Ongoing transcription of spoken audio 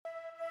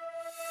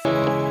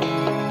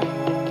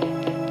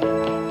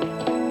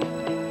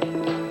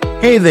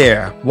Hey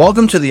there,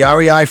 welcome to the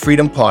REI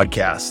Freedom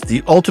Podcast,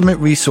 the ultimate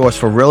resource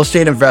for real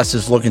estate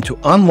investors looking to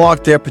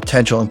unlock their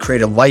potential and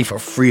create a life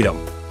of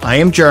freedom. I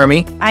am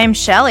Jeremy. I am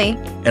Shelly.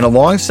 And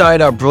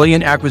alongside our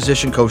brilliant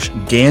acquisition coach,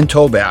 Dan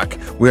Toback,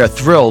 we are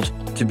thrilled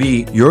to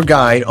be your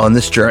guide on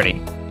this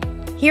journey.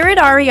 Here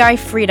at REI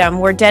Freedom,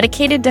 we're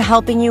dedicated to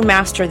helping you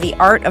master the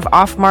art of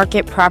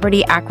off-market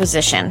property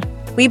acquisition.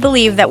 We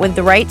believe that with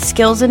the right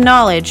skills and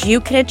knowledge,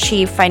 you can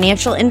achieve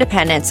financial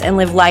independence and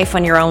live life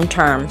on your own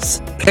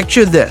terms.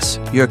 Picture this,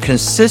 you're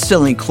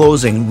consistently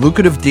closing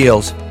lucrative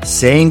deals,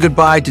 saying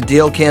goodbye to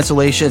deal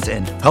cancellations,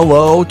 and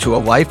hello to a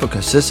life of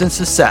consistent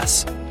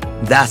success.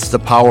 That's the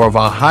power of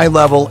our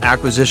high-level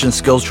acquisition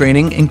skills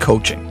training and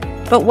coaching.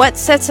 But what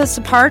sets us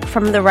apart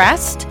from the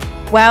rest?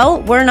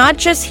 Well, we're not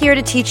just here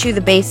to teach you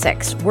the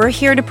basics. We're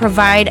here to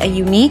provide a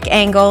unique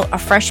angle, a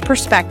fresh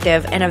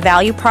perspective, and a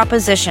value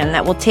proposition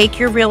that will take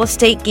your real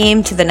estate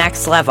game to the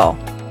next level.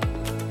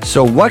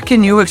 So what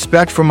can you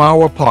expect from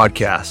our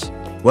podcast?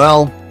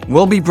 Well,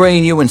 we'll be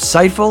bringing you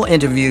insightful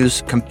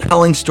interviews,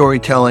 compelling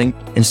storytelling,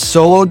 and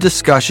solo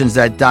discussions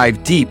that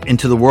dive deep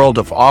into the world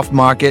of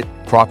off-market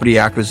property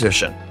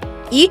acquisition.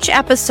 Each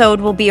episode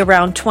will be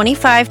around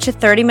 25 to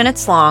 30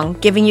 minutes long,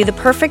 giving you the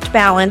perfect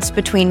balance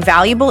between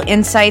valuable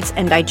insights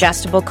and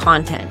digestible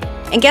content.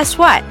 And guess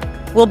what?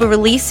 We'll be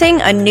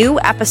releasing a new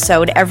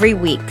episode every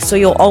week, so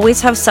you'll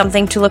always have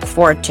something to look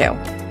forward to.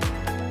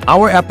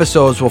 Our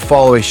episodes will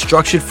follow a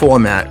structured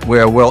format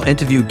where we'll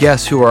interview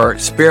guests who are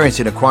experienced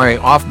in acquiring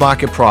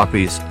off-market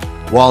properties.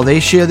 While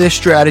they share their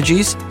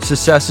strategies,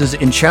 successes,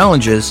 and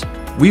challenges,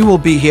 we will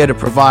be here to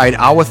provide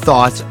our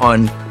thoughts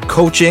on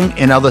coaching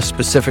and other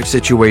specific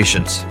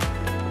situations.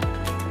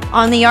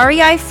 On the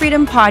REI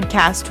Freedom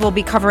Podcast, we'll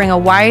be covering a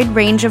wide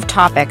range of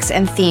topics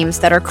and themes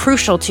that are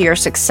crucial to your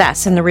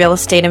success in the real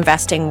estate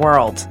investing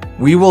world.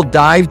 We will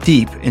dive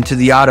deep into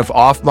the art of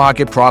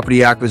off-market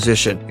property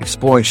acquisition,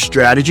 exploring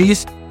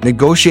strategies,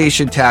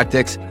 negotiation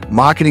tactics,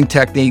 marketing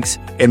techniques,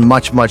 and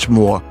much, much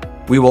more.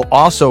 We will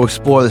also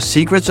explore the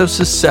secrets of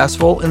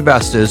successful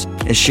investors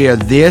and share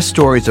their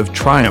stories of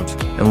triumph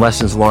and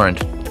lessons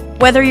learned.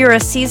 Whether you're a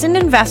seasoned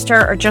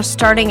investor or just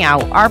starting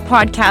out, our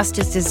podcast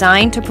is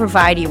designed to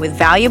provide you with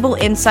valuable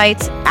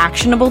insights,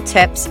 actionable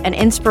tips, and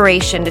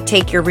inspiration to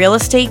take your real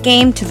estate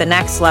game to the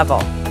next level.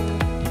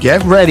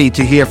 Get ready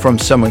to hear from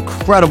some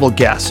incredible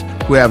guests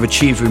who have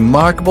achieved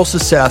remarkable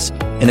success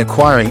in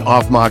acquiring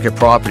off-market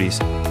properties.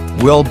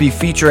 We'll be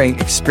featuring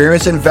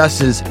experienced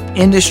investors,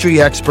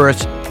 industry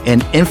experts,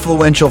 and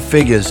influential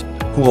figures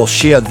who will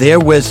share their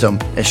wisdom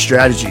and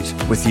strategies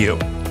with you.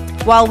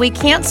 While we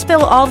can't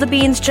spill all the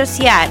beans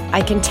just yet,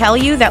 I can tell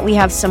you that we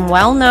have some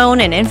well-known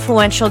and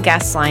influential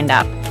guests lined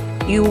up.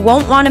 You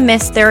won't want to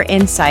miss their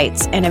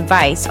insights and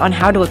advice on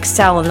how to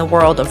excel in the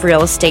world of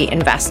real estate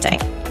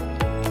investing.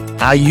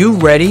 Are you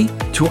ready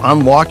to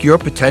unlock your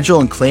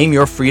potential and claim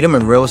your freedom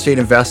in real estate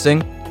investing?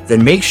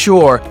 Then make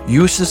sure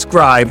you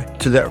subscribe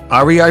to the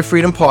REI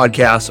Freedom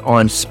Podcast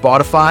on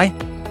Spotify,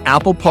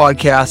 Apple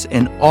Podcasts,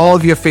 and all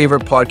of your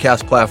favorite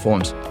podcast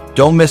platforms.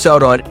 Don't miss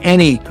out on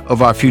any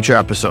of our future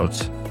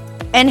episodes.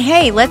 And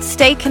hey, let's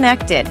stay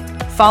connected.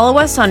 Follow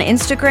us on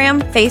Instagram,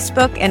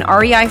 Facebook, and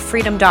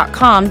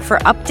reifreedom.com for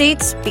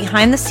updates,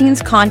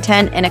 behind-the-scenes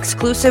content, and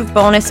exclusive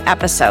bonus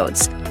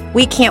episodes.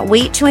 We can't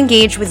wait to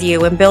engage with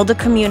you and build a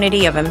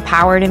community of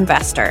empowered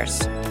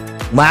investors.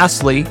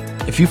 Lastly,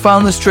 if you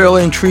found this trailer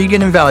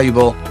intriguing and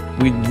valuable,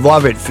 we'd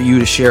love it for you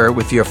to share it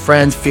with your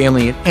friends,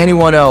 family, and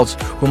anyone else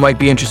who might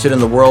be interested in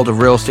the world of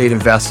real estate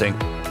investing.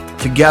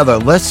 Together,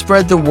 let's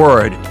spread the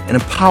word and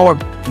empower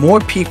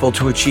more people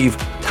to achieve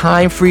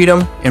time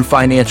freedom and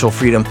financial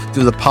freedom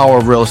through the power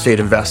of real estate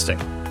investing.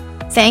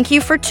 Thank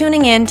you for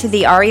tuning in to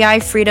the REI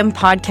Freedom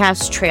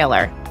Podcast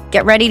trailer.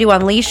 Get ready to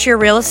unleash your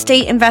real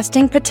estate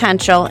investing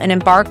potential and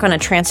embark on a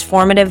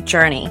transformative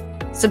journey.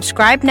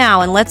 Subscribe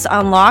now and let's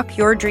unlock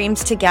your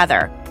dreams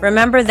together.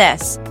 Remember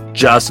this: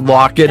 just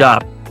lock it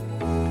up.